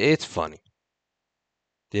 it's funny.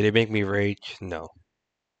 Did it make me rage? No,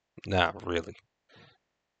 not really.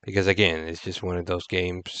 Because again, it's just one of those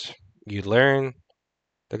games. You learn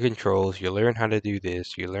the controls, you learn how to do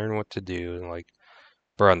this, you learn what to do, and like,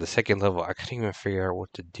 bro, on the second level, I couldn't even figure out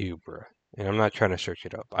what to do, bro. And I'm not trying to search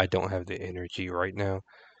it up. I don't have the energy right now.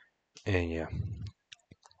 And yeah.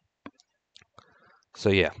 So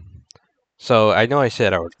yeah. So I know I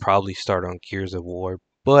said I would probably start on Gears of War,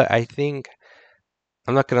 but I think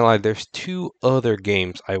I'm not gonna lie, there's two other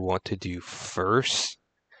games I want to do first.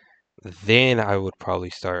 Then I would probably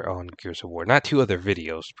start on Gears of War. Not two other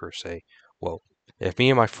videos per se. Well, if me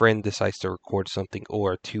and my friend decides to record something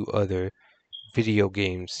or two other video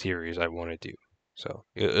game series I want to do. So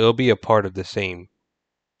it'll be a part of the same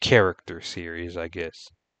character series, I guess.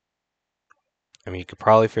 I mean, you could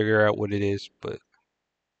probably figure out what it is, but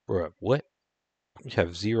bro, what? You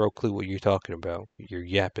have zero clue what you're talking about. You're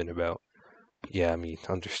yapping about. Yeah, I mean,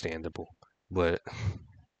 understandable. But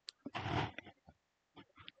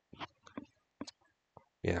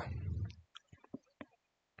yeah.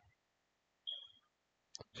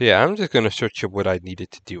 So yeah, I'm just gonna search up what I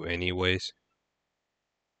needed to do anyways,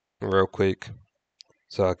 real quick,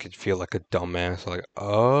 so I could feel like a dumbass. Like,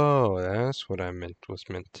 oh, that's what I was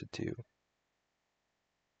meant to do.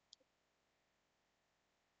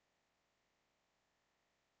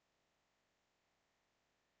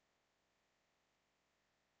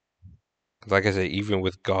 Like I said, even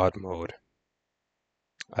with God mode,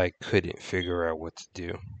 I couldn't figure out what to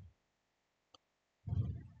do.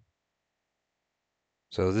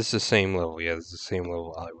 So this is the same level. Yeah, this is the same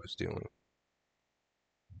level I was doing.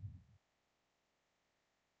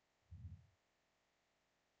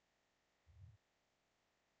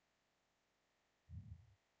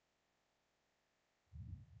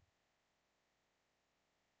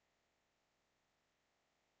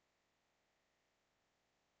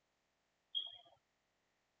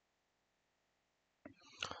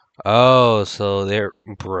 Oh, so there,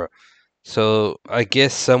 bruh. So I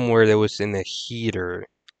guess somewhere there was in a heater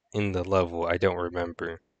in the level. I don't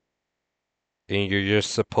remember. And you're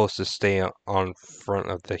just supposed to stay on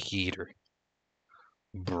front of the heater.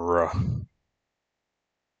 Bruh.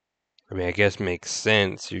 I mean, I guess makes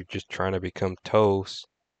sense. You're just trying to become toast.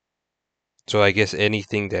 So I guess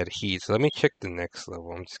anything that heats. Let me check the next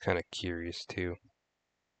level. I'm just kind of curious too.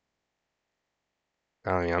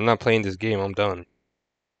 I mean, I'm not playing this game. I'm done.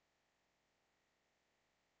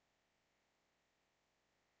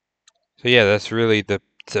 So yeah, that's really the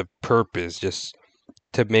purpose, just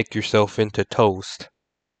to make yourself into toast.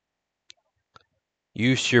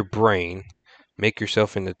 Use your brain, make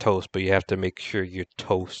yourself into toast, but you have to make sure you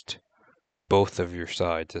toast both of your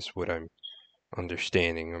sides. That's what I'm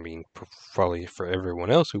understanding. I mean, probably for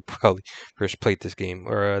everyone else who probably first played this game,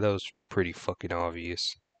 or that was pretty fucking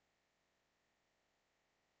obvious.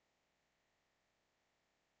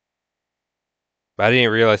 But I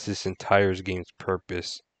didn't realize this entire game's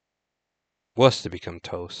purpose was to become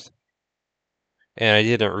toast. And I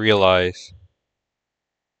didn't realize,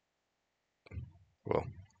 well,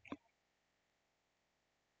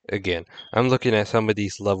 again, I'm looking at some of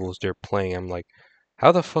these levels they're playing. I'm like,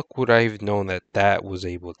 how the fuck would I have known that that was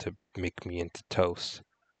able to make me into toast?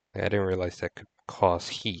 I didn't realize that could cause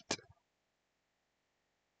heat.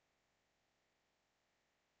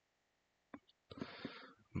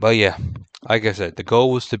 But yeah, like I said, the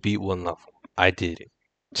goal was to beat one level. I did it.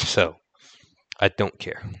 So, I don't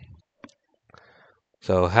care.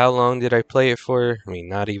 So, how long did I play it for? I mean,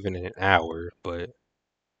 not even an hour, but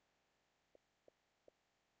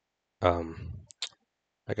um,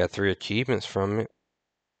 I got 3 achievements from it.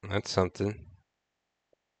 That's something.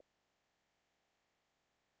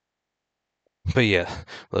 But yeah,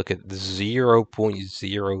 look at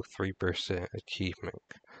 0.03% achievement.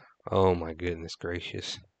 Oh my goodness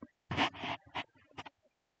gracious.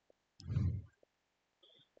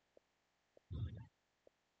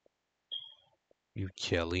 You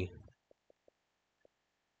Kelly.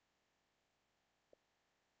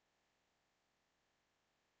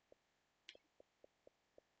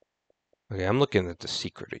 Okay, I'm looking at the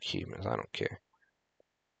secret achievements. I don't care.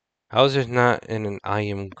 How is it not in an I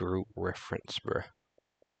am Groot reference, bruh?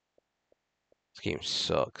 This game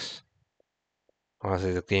sucks.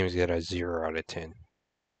 Honestly, the game's got a 0 out of 10.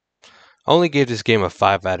 I only gave this game a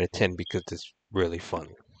 5 out of 10 because it's really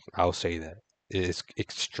funny. I'll say that. It is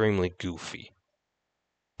extremely goofy.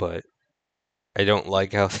 But I don't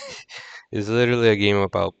like how it's literally a game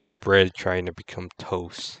about bread trying to become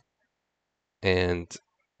toast. And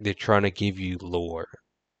they're trying to give you lore.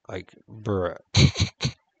 Like, bruh.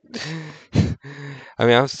 I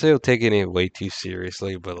mean, I'm still taking it way too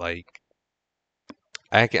seriously, but like,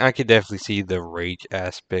 I can definitely see the rage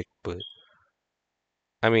aspect, but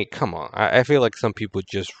I mean, come on. I feel like some people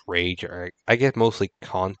just rage. Or I get mostly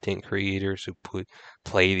content creators who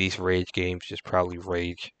play these rage games just probably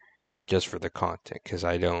rage just for the content. Because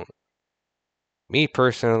I don't. Me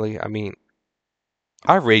personally, I mean,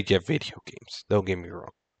 I rage at video games. Don't get me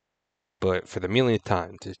wrong. But for the millionth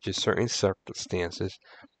time, there's just certain circumstances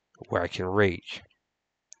where I can rage.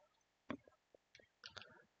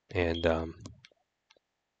 And,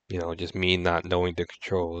 just me not knowing the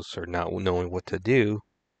controls or not knowing what to do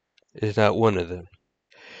is not one of them.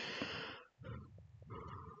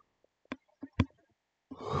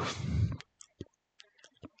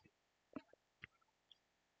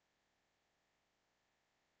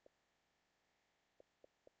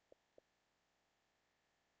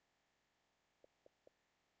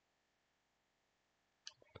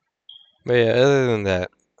 But yeah, other than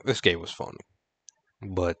that, this game was fun.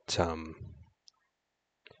 But,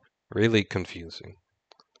 really confusing.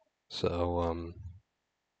 So,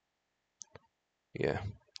 yeah.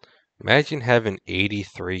 Imagine having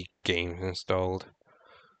 83 games installed.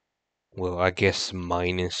 Well, I guess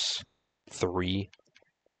minus 3,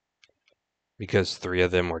 because 3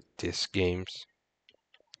 of them are disc games.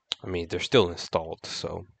 I mean, they're still installed,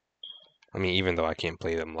 so. I mean, even though I can't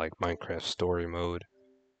play them like Minecraft Story Mode,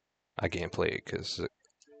 I can't play it because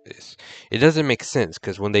it doesn't make sense.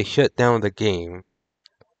 Because when they shut down the game,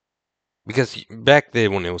 because back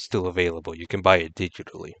then when it was still available, you can buy it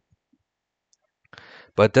digitally.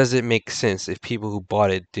 But does it make sense if people who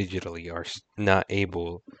bought it digitally are not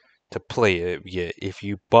able to play it yet? If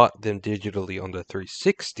you bought them digitally on the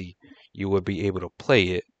 360, you would be able to play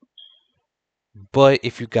it. But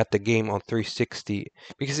if you got the game on 360,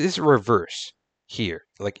 because it's reverse here,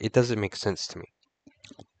 like it doesn't make sense to me.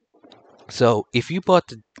 So if you bought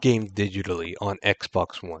the game digitally on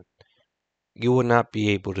Xbox One, you will not be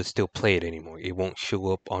able to still play it anymore. It won't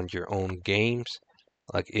show up on your own games.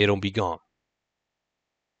 Like, it'll be gone.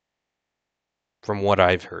 From what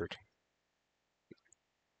I've heard.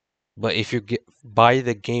 But if you buy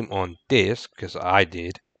the game on disc, because I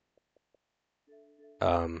did,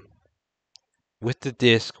 with the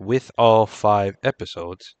disc, with all 5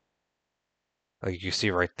 episodes, like you see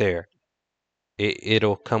right there,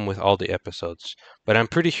 it'll come with all the episodes. But I'm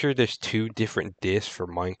pretty sure there's 2 different discs for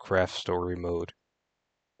Minecraft Story Mode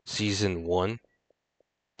Season 1.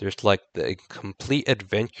 There's like the complete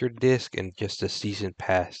adventure disc and just the season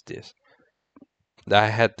pass disc. I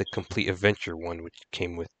had the complete adventure one, which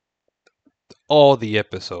came with all the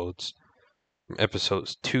episodes, from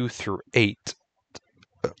episodes 2 through 8.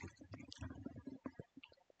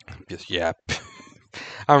 Just yap.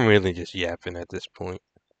 I'm really just yapping at this point.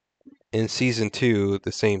 In season 2,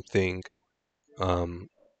 the same thing. Um,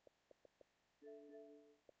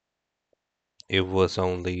 it was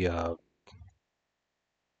only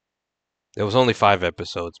there was only 5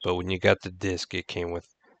 episodes, but when you got the disc, it came with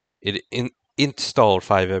installed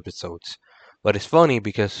 5 episodes. But it's funny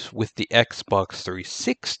because with the Xbox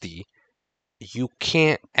 360, you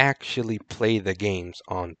can't actually play the games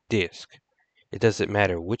on disc. It doesn't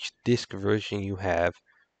matter which disc version you have.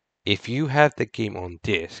 If you have the game on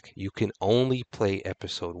disc, you can only play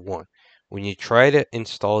episode 1. When you try to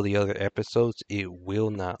install the other episodes, it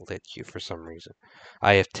will not let you for some reason.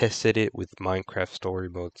 I have tested it with Minecraft Story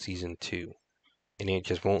Mode Season 2, and it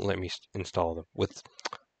just won't let me install them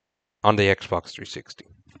on the Xbox 360.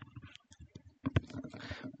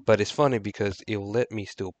 But it's funny because it'll let me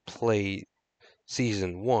still play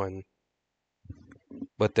Season 1,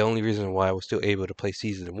 but the only reason why I was still able to play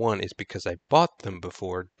Season 1 is because I bought them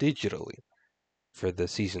before digitally for the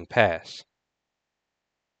Season Pass.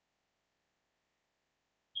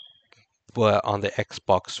 But on the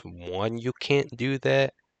Xbox One, you can't do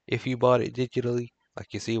that if you bought it digitally. Like,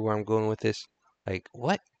 you see where I'm going with this? Like,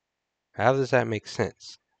 what? How does that make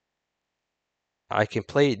sense? I can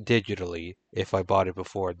play it digitally if I bought it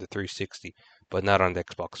before the 360, but not on the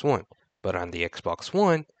Xbox One. But on the Xbox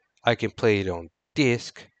One, I can play it on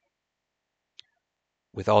disc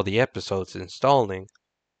with all the episodes installing,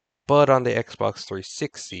 but on the Xbox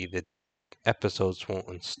 360, the episodes won't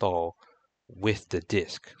install with the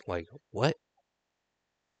disc. Like, what?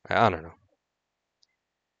 I don't know.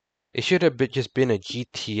 It should have just been a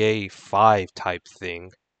GTA 5 type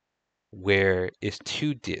thing where it's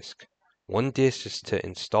 2 discs. One disc is to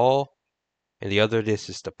install, and the other disc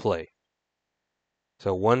is to play.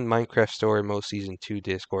 So one Minecraft Story Mode Season 2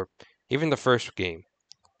 disc, or even the first game,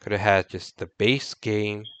 could have had just the base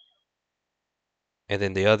game, and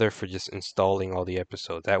then the other for just installing all the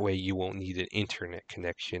episodes. That way you won't need an internet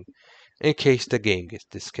connection in case the game gets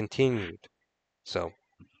discontinued. So,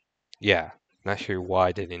 yeah, not sure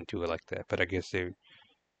why they didn't do it like that, but I guess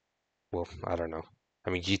well, I don't know.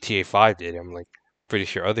 I mean, GTA 5 did. I'm like pretty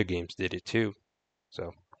sure other games did it too.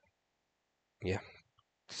 So, yeah,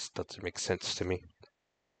 this doesn't make sense to me.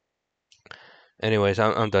 Anyways,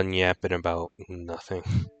 I'm done yapping about nothing.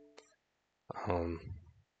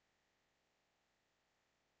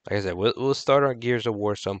 Like I said, we'll start on Gears of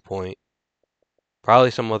War some point. Probably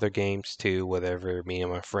some other games too, whatever me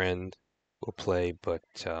and my friend will play. But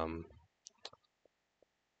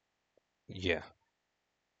yeah,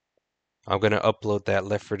 I'm gonna upload that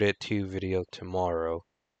Left 4 Dead 2 video tomorrow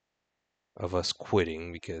of us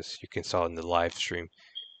quitting because you can saw in the live stream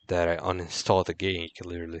that I uninstalled the game. You can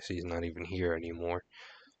literally see it's not even here anymore.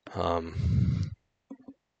 I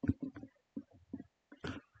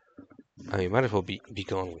mean, might as well be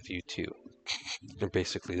gone with you too. They're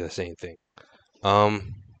basically the same thing. So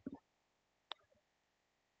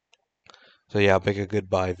yeah, I'll make a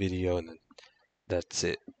goodbye video and then that's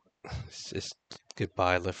it. It's just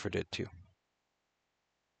goodbye Left 4 Dead 2.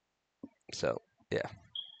 So yeah.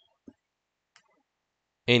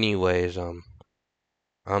 Anyways, I'm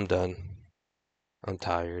done. I'm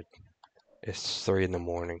tired. It's 3 in the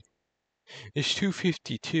morning. It's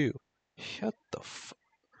 2:52. Shut the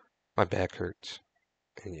My back hurts.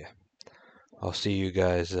 And yeah, I'll see you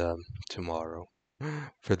guys tomorrow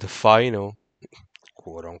for the final,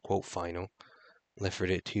 quote unquote final, Left 4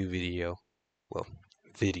 Dead 2 video. Well,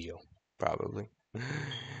 video, probably.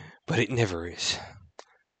 But it never is.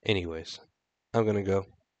 Anyways, I'm gonna go.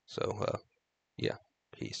 So, yeah,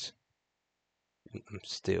 peace. I'm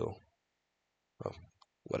still, well,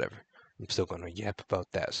 whatever. I'm still gonna yap about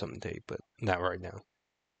that someday, but not right now.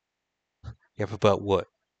 Yap about what?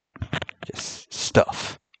 Just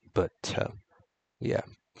stuff. But, yeah.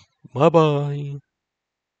 Bye bye.